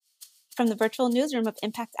From the virtual newsroom of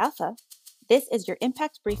Impact Alpha, this is your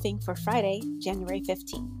Impact Briefing for Friday, January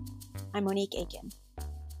 15th. I'm Monique Aiken.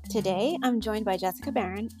 Today, I'm joined by Jessica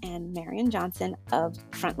Barron and Marion Johnson of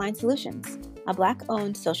Frontline Solutions, a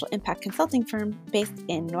Black-owned social impact consulting firm based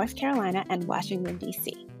in North Carolina and Washington,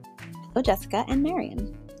 D.C. Hello, Jessica and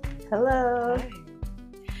Marion. Hello. Hi.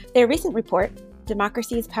 Their recent report,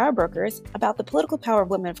 Democracy's Power Brokers, about the political power of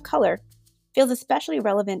women of color, feels especially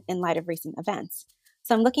relevant in light of recent events.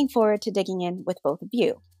 So I'm looking forward to digging in with both of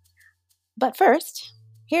you. But first,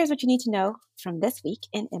 here's what you need to know from this week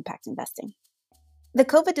in impact investing. The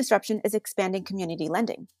COVID disruption is expanding community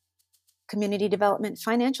lending. Community development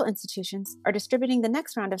financial institutions are distributing the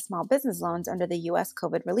next round of small business loans under the U.S.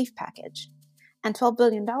 COVID relief package. And $12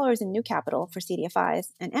 billion in new capital for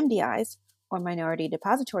CDFIs and MDIs, or minority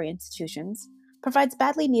depository institutions, provides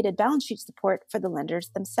badly needed balance sheet support for the lenders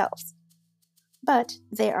themselves. But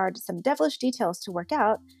there are some devilish details to work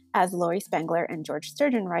out, as Lori Spangler and George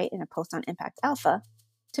Sturgeon write in a post on Impact Alpha,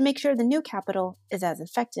 to make sure the new capital is as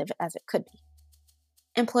effective as it could be.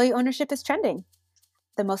 Employee ownership is trending.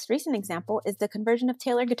 The most recent example is the conversion of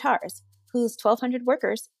Taylor Guitars, whose 1,200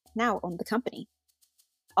 workers now own the company.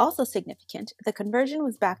 Also significant, the conversion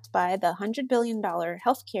was backed by the $100 billion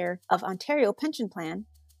Healthcare of Ontario pension plan,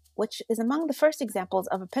 which is among the first examples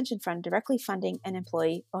of a pension fund directly funding an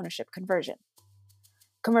employee ownership conversion.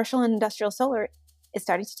 Commercial and industrial solar is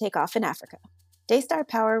starting to take off in Africa. Daystar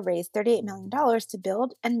Power raised $38 million to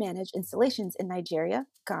build and manage installations in Nigeria,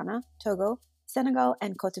 Ghana, Togo, Senegal,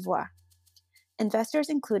 and Cote d'Ivoire. Investors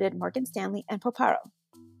included Morgan Stanley and Poparo.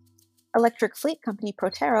 Electric fleet company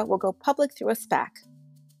Proterra will go public through a SPAC.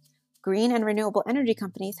 Green and renewable energy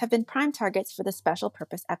companies have been prime targets for the special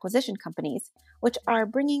purpose acquisition companies, which are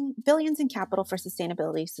bringing billions in capital for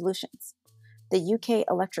sustainability solutions. The UK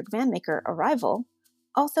electric van maker Arrival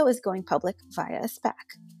also is going public via a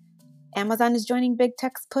SPAC. Amazon is joining big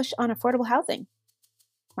tech's push on affordable housing.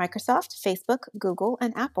 Microsoft, Facebook, Google,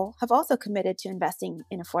 and Apple have also committed to investing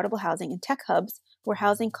in affordable housing in tech hubs where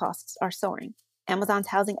housing costs are soaring. Amazon's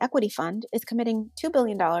Housing Equity Fund is committing $2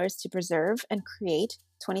 billion to preserve and create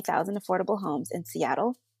 20,000 affordable homes in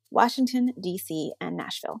Seattle, Washington, D.C., and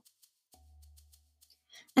Nashville.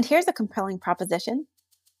 And here's a compelling proposition: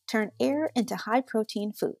 turn air into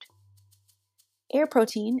high-protein food. Air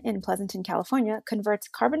Protein in Pleasanton, California, converts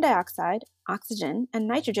carbon dioxide, oxygen, and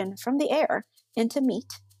nitrogen from the air into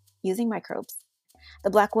meat using microbes. The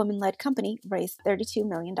Black woman-led company raised $32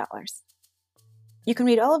 million. You can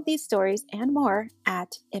read all of these stories and more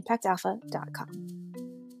at impactalpha.com.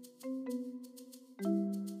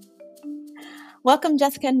 Welcome,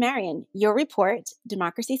 Jessica and Marion. Your report,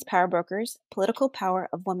 Democracy's Power Brokers, Political Power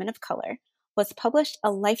of Women of Color, was published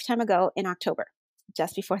a lifetime ago in October,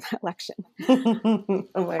 just before the election.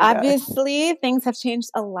 Oh my Obviously, things have changed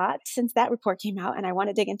a lot since that report came out, and I want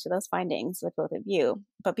to dig into those findings with both of you.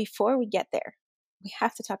 But before we get there, we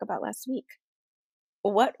have to talk about last week.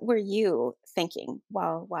 What were you thinking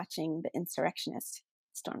while watching the insurrectionists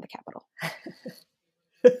storm the Capitol?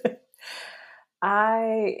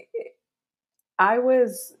 I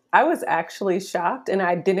was actually shocked, and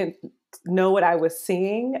I didn't know what I was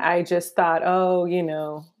seeing. I just thought, oh,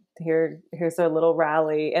 here's a little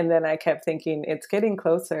rally. And then I kept thinking, it's getting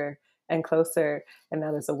closer and closer. And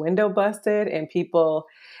now there's a window busted and people.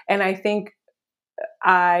 And I think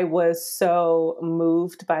I was so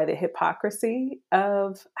moved by the hypocrisy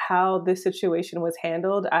of how this situation was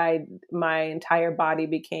handled. My entire body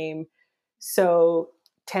became so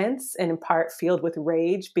tense and in part filled with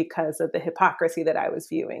rage because of the hypocrisy that I was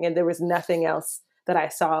viewing. And there was nothing else that I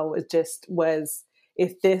saw. Was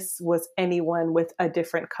if this was anyone with a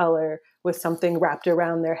different color, with something wrapped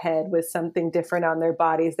around their head, with something different on their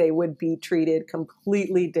bodies, they would be treated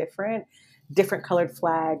completely different colored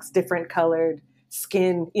flags, different colored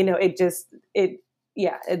skin. The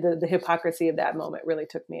hypocrisy of that moment really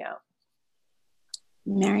took me out.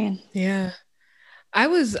 Marion. Yeah. I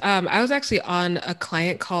was actually on a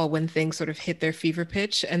client call when things sort of hit their fever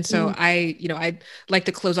pitch. And so I like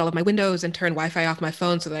to close all of my windows and turn Wi-Fi off my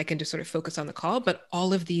phone so that I can just sort of focus on the call. But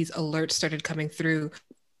all of these alerts started coming through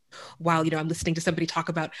while, I'm listening to somebody talk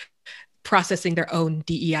about processing their own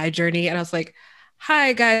DEI journey. And I was like,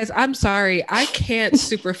 hi guys, I'm sorry. I can't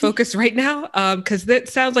super focus right now because it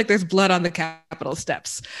sounds like there's blood on the Capitol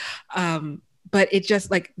steps. But it just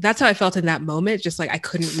that's how I felt in that moment. Just I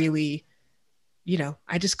couldn't really,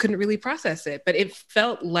 I just couldn't really process it. But it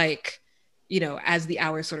felt like, as the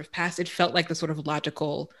hours sort of passed, it felt like the sort of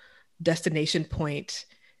logical destination point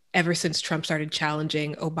ever since Trump started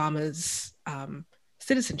challenging Obama's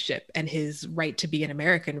citizenship and his right to be an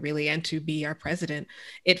American, really, and to be our president.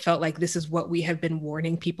 It felt like this is what we have been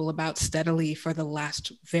warning people about steadily for the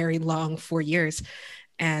last very long 4 years.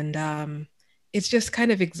 And it's just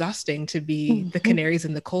kind of exhausting to be the canaries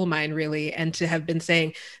in the coal mine, really, and to have been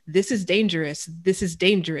saying, this is dangerous,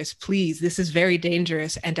 please, this is very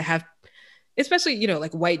dangerous. And to have, especially,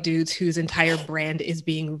 like white dudes whose entire brand is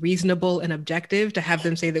being reasonable and objective, to have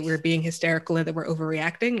them say that we're being hysterical and that we're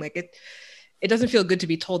overreacting, like it doesn't feel good to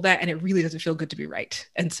be told that, and it really doesn't feel good to be right.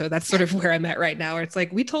 And so that's sort of where I'm at right now, where it's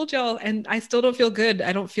like, we told y'all, and I still don't feel good.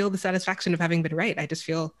 I don't feel the satisfaction of having been right. I just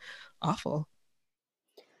feel awful.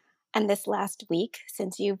 And this last week,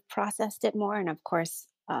 since you've processed it more, and of course,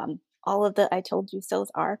 all of the I told you so's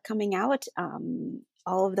are coming out,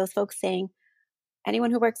 all of those folks saying,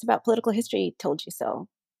 anyone who works about political history told you so.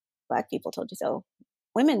 Black people told you so.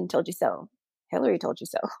 Women told you so. Hillary told you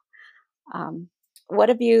so. Um, what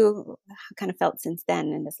have you kind of felt since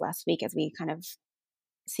then in this last week as we kind of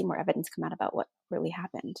see more evidence come out about what really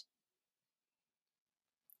happened?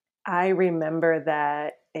 I remember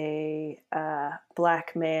that a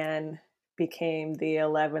Black man became the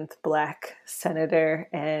 11th Black senator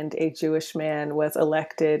and a Jewish man was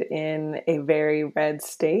elected in a very red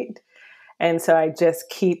state. And so I just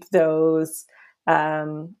keep those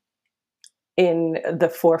in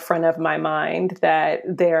the forefront of my mind, that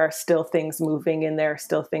there are still things moving and there are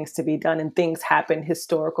still things to be done, and things happen,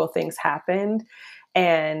 historical things happened.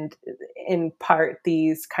 And in part,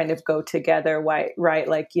 these kind of go together, right?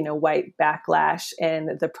 Like, white backlash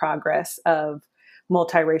and the progress of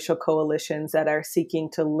multiracial coalitions that are seeking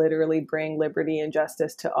to literally bring liberty and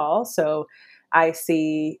justice to all. So I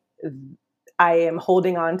am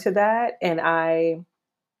holding on to that. And I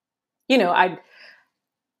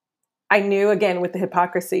knew, again, with the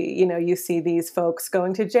hypocrisy, you see these folks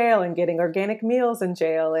going to jail and getting organic meals in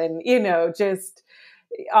jail and, just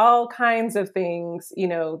all kinds of things.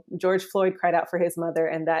 George Floyd cried out for his mother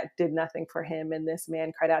and that did nothing for him. And this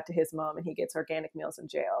man cried out to his mom and he gets organic meals in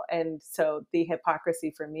jail. And so the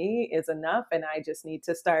hypocrisy for me is enough. And I just need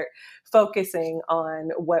to start focusing on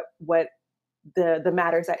what the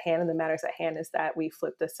matters at hand. And the matters at hand is that we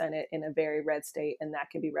flip the Senate in a very red state, and that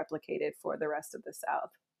can be replicated for the rest of the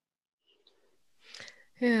South.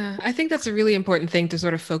 Yeah, I think that's a really important thing to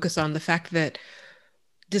sort of focus on, the fact that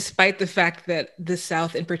despite the fact that the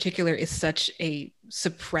South in particular is such a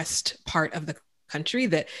suppressed part of the country,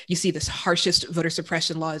 that you see this harshest voter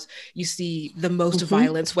suppression laws, you see the most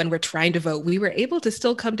violence when we're trying to vote, we were able to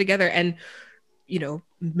still come together and,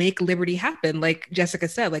 make liberty happen. Like Jessica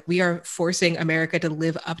said, like, we are forcing America to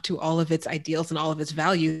live up to all of its ideals and all of its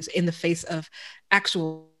values in the face of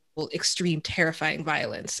actual extreme, terrifying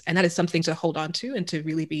violence. And that is something to hold on to and to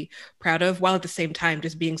really be proud of, while at the same time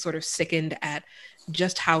just being sort of sickened at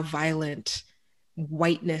just how violent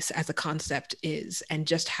whiteness as a concept is, and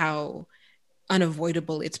just how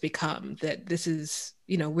unavoidable it's become. That this is,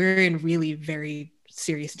 we're in really very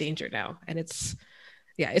serious danger now. And it's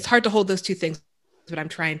hard to hold those two things, but I'm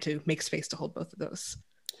trying to make space to hold both of those.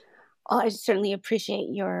 Well, I certainly appreciate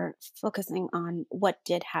your focusing on what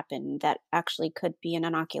did happen that actually could be an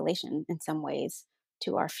inoculation in some ways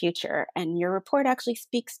to our future. And your report actually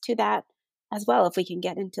speaks to that as well. If we can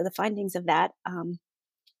get into the findings of that,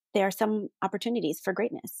 there are some opportunities for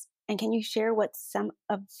greatness. And can you share what some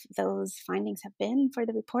of those findings have been for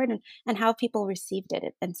the report, and how people received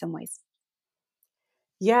it in some ways?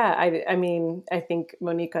 Yeah, I mean, I think,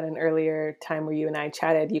 Monique, on an earlier time where you and I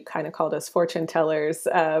chatted, you kind of called us fortune tellers,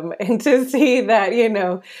 and to see that,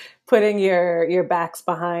 putting your backs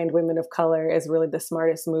behind women of color is really the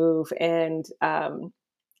smartest move. And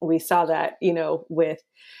we saw that, with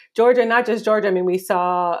Georgia, not just Georgia. I mean, we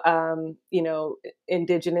saw,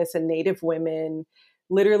 Indigenous and Native women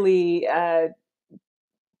literally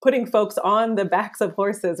putting folks on the backs of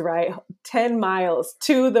horses, right? 10 miles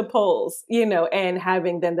to the polls, and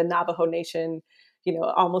having then the Navajo Nation,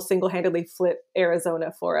 almost single-handedly flip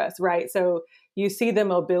Arizona for us, right? So you see the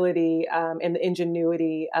mobility and the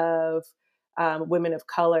ingenuity of women of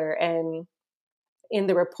color. And in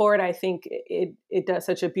the report, I think it does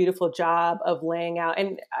such a beautiful job of laying out.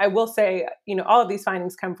 And I will say, all of these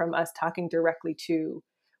findings come from us talking directly to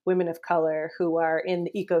women of color who are in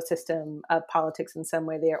the ecosystem of politics in some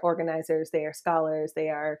way. They are organizers, they are scholars, they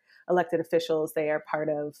are elected officials, they are part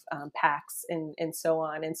of PACs and so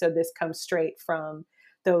on. And so this comes straight from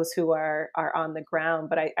those who are on the ground.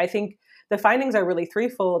 But I think the findings are really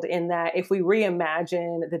threefold, in that if we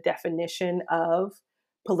reimagine the definition of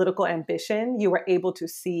political ambition, you are able to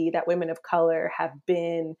see that women of color have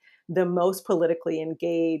been the most politically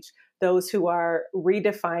engaged, those who are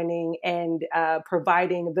redefining and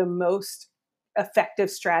providing the most effective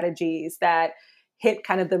strategies that hit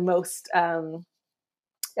kind of the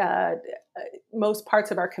uh, most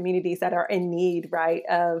parts of our communities that are in need, right,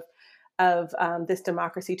 of this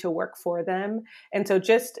democracy to work for them. And so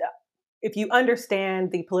just if you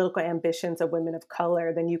understand the political ambitions of women of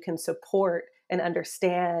color, then you can support and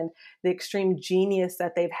understand the extreme genius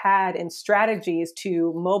that they've had in strategies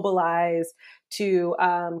to mobilize, to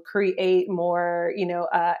create more,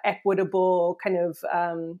 equitable kind of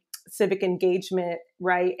civic engagement,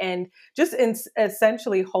 right? And just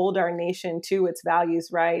essentially hold our nation to its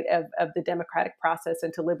values, right? Of the democratic process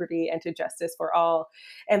and to liberty and to justice for all.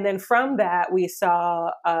 And then from that, we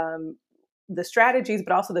saw the strategies,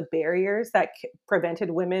 but also the barriers that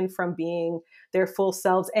prevented women from being their full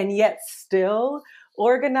selves and yet still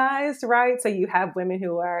organized, right? So you have women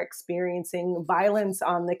who are experiencing violence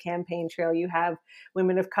on the campaign trail. You have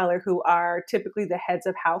women of color who are typically the heads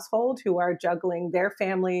of household, who are juggling their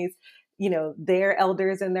families, their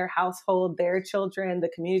elders in their household, their children,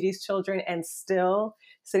 the community's children, and still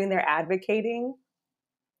sitting there advocating.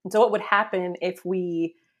 And so what would happen if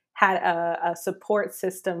we had a support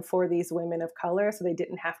system for these women of color so they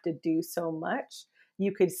didn't have to do so much?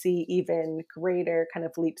 You could see even greater kind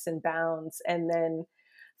of leaps and bounds. And then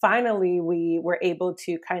finally, we were able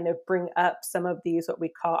to kind of bring up some of these, what we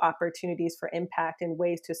call opportunities for impact, and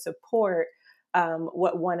ways to support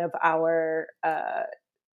what one of our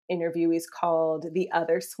interviewees called the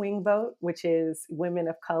other swing vote, which is women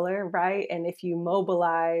of color, right? And if you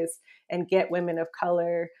mobilize and get women of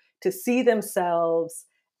color to see themselves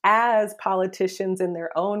as politicians in their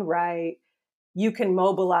own right, you can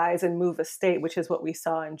mobilize and move a state, which is what we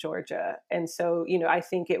saw in Georgia. And so, I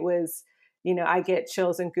think it was, I get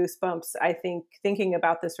chills and goosebumps, I think, thinking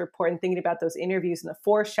about this report and thinking about those interviews and the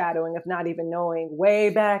foreshadowing of not even knowing way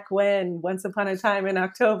back when, once upon a time in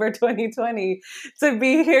October 2020, to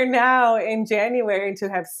be here now in January and to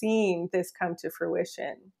have seen this come to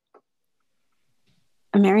fruition.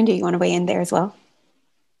 Marian, do you want to weigh in there as well?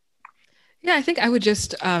 Yeah, I think I would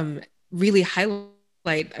just really highlight,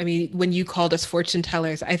 when you called us fortune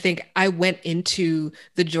tellers, I think I went into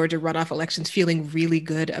the Georgia runoff elections feeling really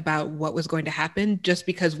good about what was going to happen, just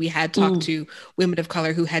because we had talked to women of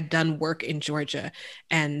color who had done work in Georgia.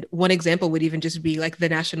 And one example would even just be like the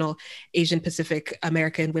National Asian Pacific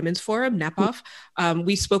American Women's Forum, NAPAWF.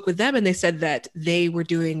 We spoke with them and they said that they were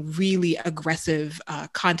doing really aggressive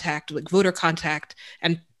contact, like voter contact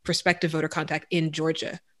and prospective voter contact in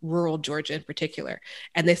Georgia, rural Georgia in particular.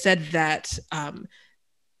 And they said that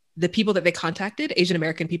the people that they contacted, Asian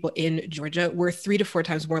American people in Georgia, were 3 to 4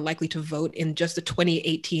 times more likely to vote in just the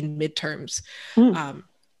 2018 midterms.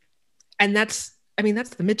 And that's the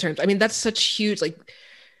midterms. That's such huge,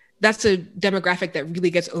 that's a demographic that really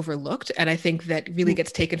gets overlooked. And I think that really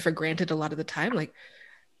gets taken for granted a lot of the time.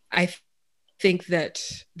 I think that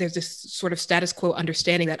there's this sort of status quo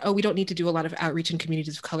understanding that, we don't need to do a lot of outreach in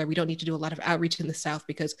communities of color. We don't need to do a lot of outreach in the South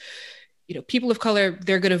because, people of color,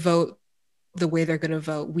 they're going to vote the way they're going to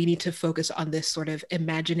vote. We need to focus on this sort of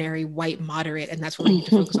imaginary white moderate, and that's where we need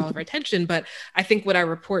to focus all of our attention. But I think what our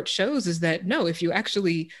report shows is that no, if you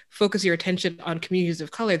actually focus your attention on communities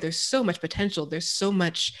of color, there's so much potential. There's so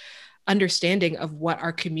much understanding of what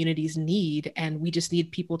our communities need. And we just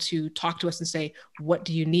need people to talk to us and say, what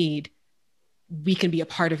do you need? We can be a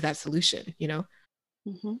part of that solution,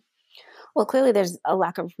 Mm-hmm. Well, clearly there's a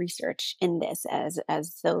lack of research in this as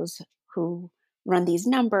those who run these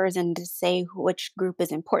numbers and to say which group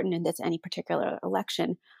is important in any particular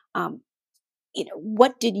election.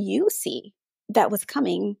 What did you see that was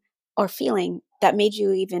coming or feeling that made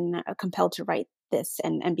you even compelled to write this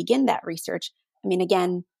and begin that research?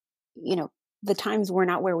 Again, the times were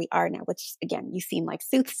not where we are now, which again, you seem like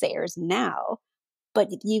soothsayers now, but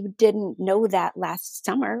you didn't know that last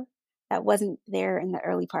summer. That wasn't there in the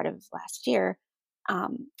early part of last year.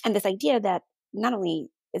 And this idea that not only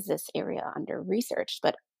is this area under-researched,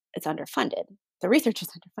 but it's underfunded. The research is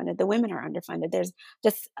underfunded. The women are underfunded. There's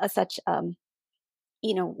just such,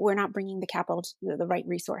 we're not bringing the capital, the right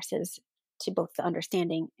resources to both the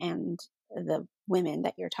understanding and the women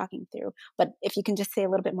that you're talking through. But if you can just say a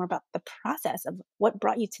little bit more about the process of what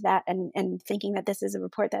brought you to that and thinking that this is a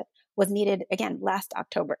report that was needed, again, last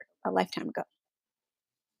October, a lifetime ago.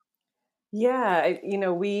 Yeah,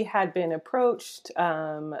 we had been approached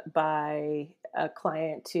by a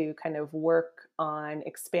client to kind of work on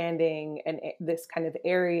expanding this kind of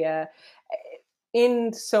area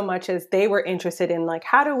in so much as they were interested in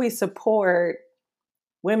how do we support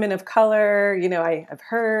women of color? I've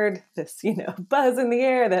heard this, buzz in the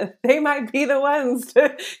air that they might be the ones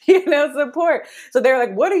to, support. So they're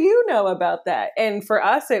like, what do you know about that? And for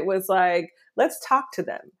us, it was like, let's talk to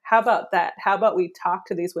them. How about that? How about we talk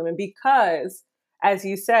to these women? Because, as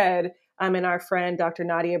you said, and our friend Dr.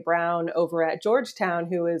 Nadia Brown over at Georgetown,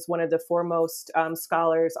 who is one of the foremost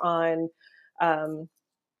scholars on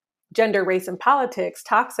gender, race, and politics,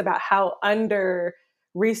 talks about how under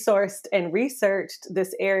resourced and researched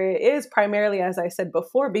this area is, primarily, as I said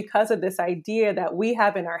before, because of this idea that we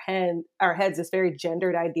have in our heads this very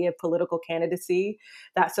gendered idea of political candidacy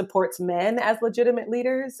that supports men as legitimate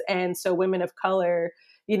leaders. And so women of color,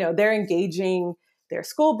 they're engaging their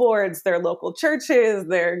school boards, their local churches,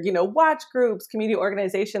 their, watch groups, community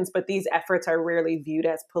organizations, but these efforts are rarely viewed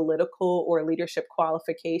as political or leadership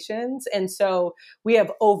qualifications. And so we have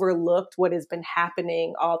overlooked what has been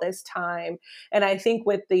happening all this time. And I think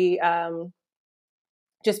with the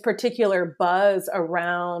just particular buzz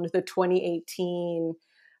around the 2018,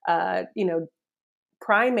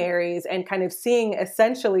 primaries, and kind of seeing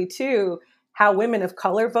essentially too how women of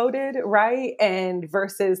color voted, right? And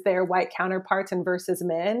versus their white counterparts and versus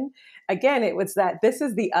men. Again, it was that this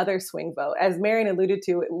is the other swing vote. As Marian alluded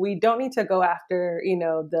to, we don't need to go after,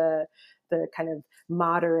 the kind of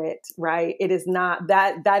moderate, right? It is not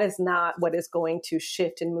that is not what is going to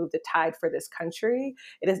shift and move the tide for this country.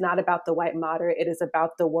 It is not about the white moderate. It is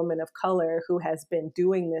about the woman of color who has been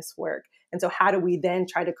doing this work. And so how do we then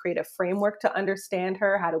try to create a framework to understand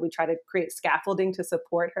her? How do we try to create scaffolding to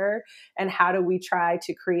support her? And how do we try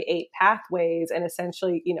to create pathways and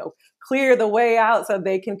essentially, clear the way out so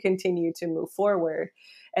they can continue to move forward?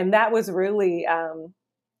 And that was really,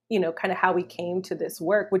 kind of how we came to this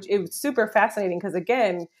work, which is super fascinating because,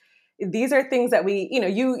 again, these are things that we,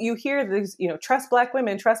 you hear these, trust Black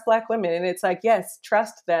women, and it's like, yes,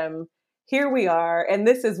 trust them. Here we are, and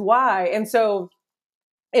this is why. And so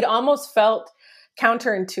it almost felt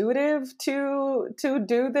counterintuitive to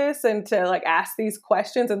do this and to like ask these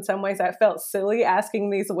questions. In some ways, I felt silly asking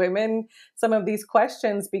these women some of these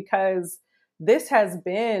questions because this has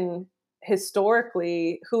been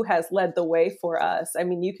historically who has led the way for us. I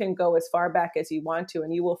mean, you can go as far back as you want to,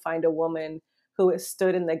 and you will find a woman who has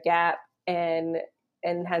stood in the gap and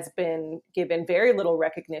has been given very little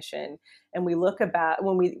recognition. And we look about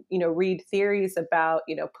when we, read theories about,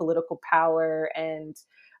 political power and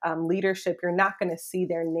leadership, you're not going to see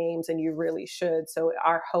their names, and you really should. So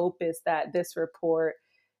our hope is that this report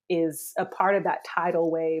is a part of that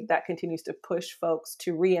tidal wave that continues to push folks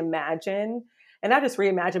to reimagine, and not just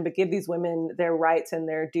reimagine, but give these women their rights and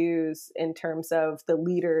their dues in terms of the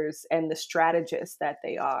leaders and the strategists that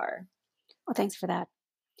they are. Well, thanks for that.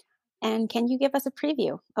 And can you give us a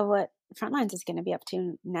preview of what Frontlines is going to be up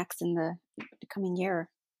to next in the coming year?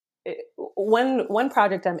 One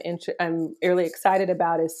project I'm really excited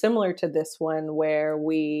about is similar to this one, where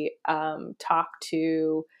we talk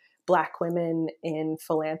to Black women in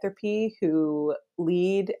philanthropy who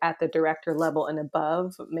lead at the director level and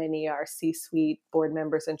above. Many are C-suite board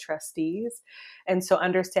members and trustees. And so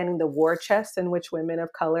understanding the war chest in which women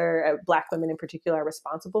of color, Black women in particular, are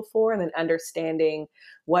responsible for, and then understanding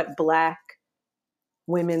what Black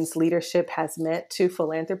women's leadership has meant to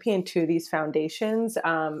philanthropy and to these foundations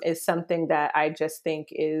is something that I just think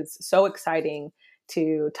is so exciting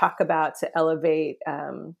to talk about, to elevate,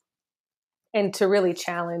 and to really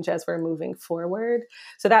challenge as we're moving forward.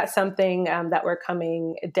 So that's something that we're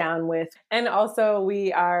coming down with. And also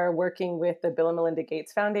we are working with the Bill and Melinda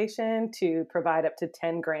Gates Foundation to provide up to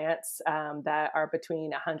 10 grants that are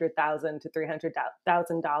between $100,000 to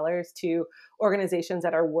 $300,000 to organizations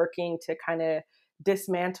that are working to kind of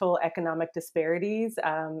dismantle economic disparities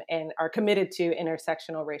and are committed to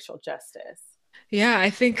intersectional racial justice. Yeah, I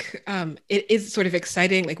think it is sort of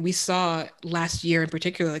exciting. Like we saw last year in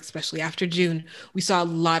particular, like especially after June, we saw a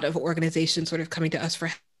lot of organizations sort of coming to us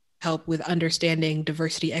for help with understanding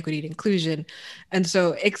diversity, equity, and inclusion. And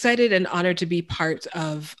so excited and honored to be part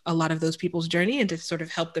of a lot of those people's journey and to sort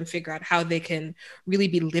of help them figure out how they can really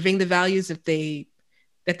be living the values that they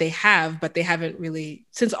have, but they haven't really,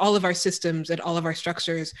 since all of our systems and all of our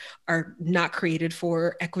structures are not created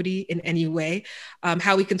for equity in any way,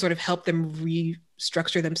 how we can sort of help them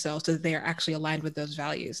restructure themselves so that they are actually aligned with those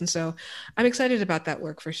values. And so I'm excited about that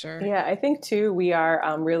work for sure. Yeah, I think too, we are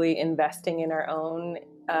really investing in our own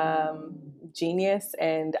genius.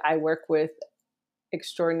 And I work with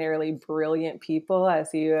extraordinarily brilliant people,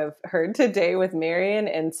 as you have heard today with Marian.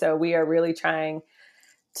 And so we are really trying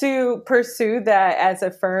to pursue that as a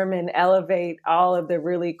firm and elevate all of the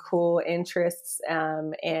really cool interests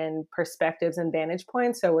and perspectives and vantage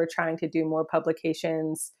points. So we're trying to do more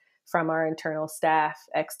publications from our internal staff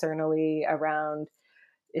externally around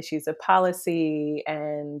issues of policy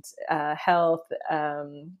and health,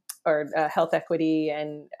 or health equity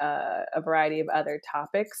and a variety of other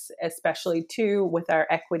topics, especially too with our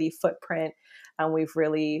equity footprint. We've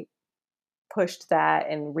really pushed that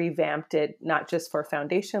and revamped it, not just for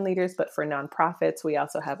foundation leaders, but for nonprofits. We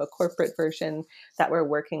also have a corporate version that we're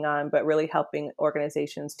working on, but really helping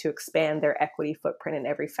organizations to expand their equity footprint in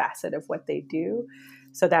every facet of what they do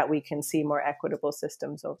so that we can see more equitable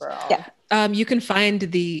systems overall. Yeah. You can find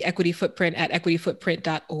the equity footprint at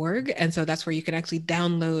equityfootprint.org. And so that's where you can actually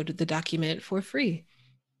download the document for free.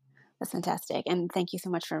 That's fantastic. And thank you so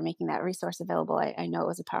much for making that resource available. I know it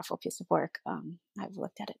was a powerful piece of work. I've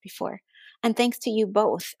looked at it before. And thanks to you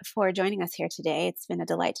both for joining us here today. It's been a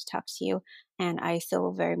delight to talk to you. And I so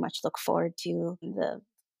very much look forward to the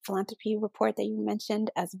philanthropy report that you mentioned,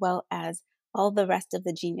 as well as all the rest of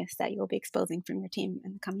the genius that you'll be exposing from your team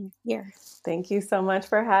in the coming year. Thank you so much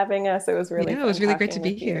for having us. It was really fun. It was really great to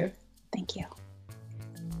be here. Thank you.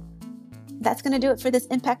 That's going to do it for this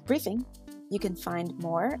Impact Briefing. You can find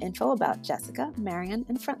more info about Jessica, Marion,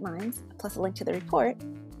 and Frontlines, plus a link to the report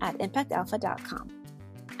at impactalpha.com.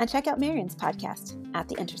 And check out Marion's podcast, At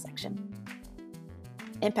the Intersection.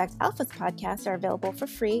 Impact Alpha's podcasts are available for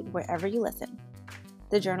free wherever you listen.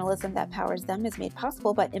 The journalism that powers them is made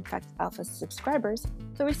possible by Impact Alpha's subscribers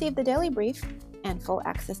who receive the daily brief and full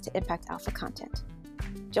access to Impact Alpha content.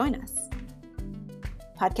 Join us.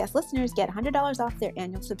 Podcast listeners get $100 off their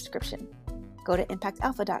annual subscription. Go to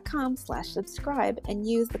impactalpha.com/subscribe and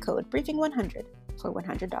use the code BRIEFING100 for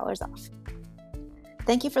 $100 off.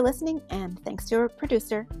 Thank you for listening, and thanks to our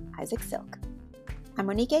producer, Isaac Silk. I'm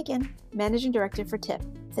Monique Aiken, Managing Director for TIP,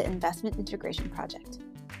 the Investment Integration Project.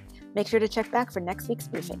 Make sure to check back for next week's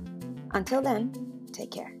briefing. Until then,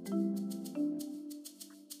 take care.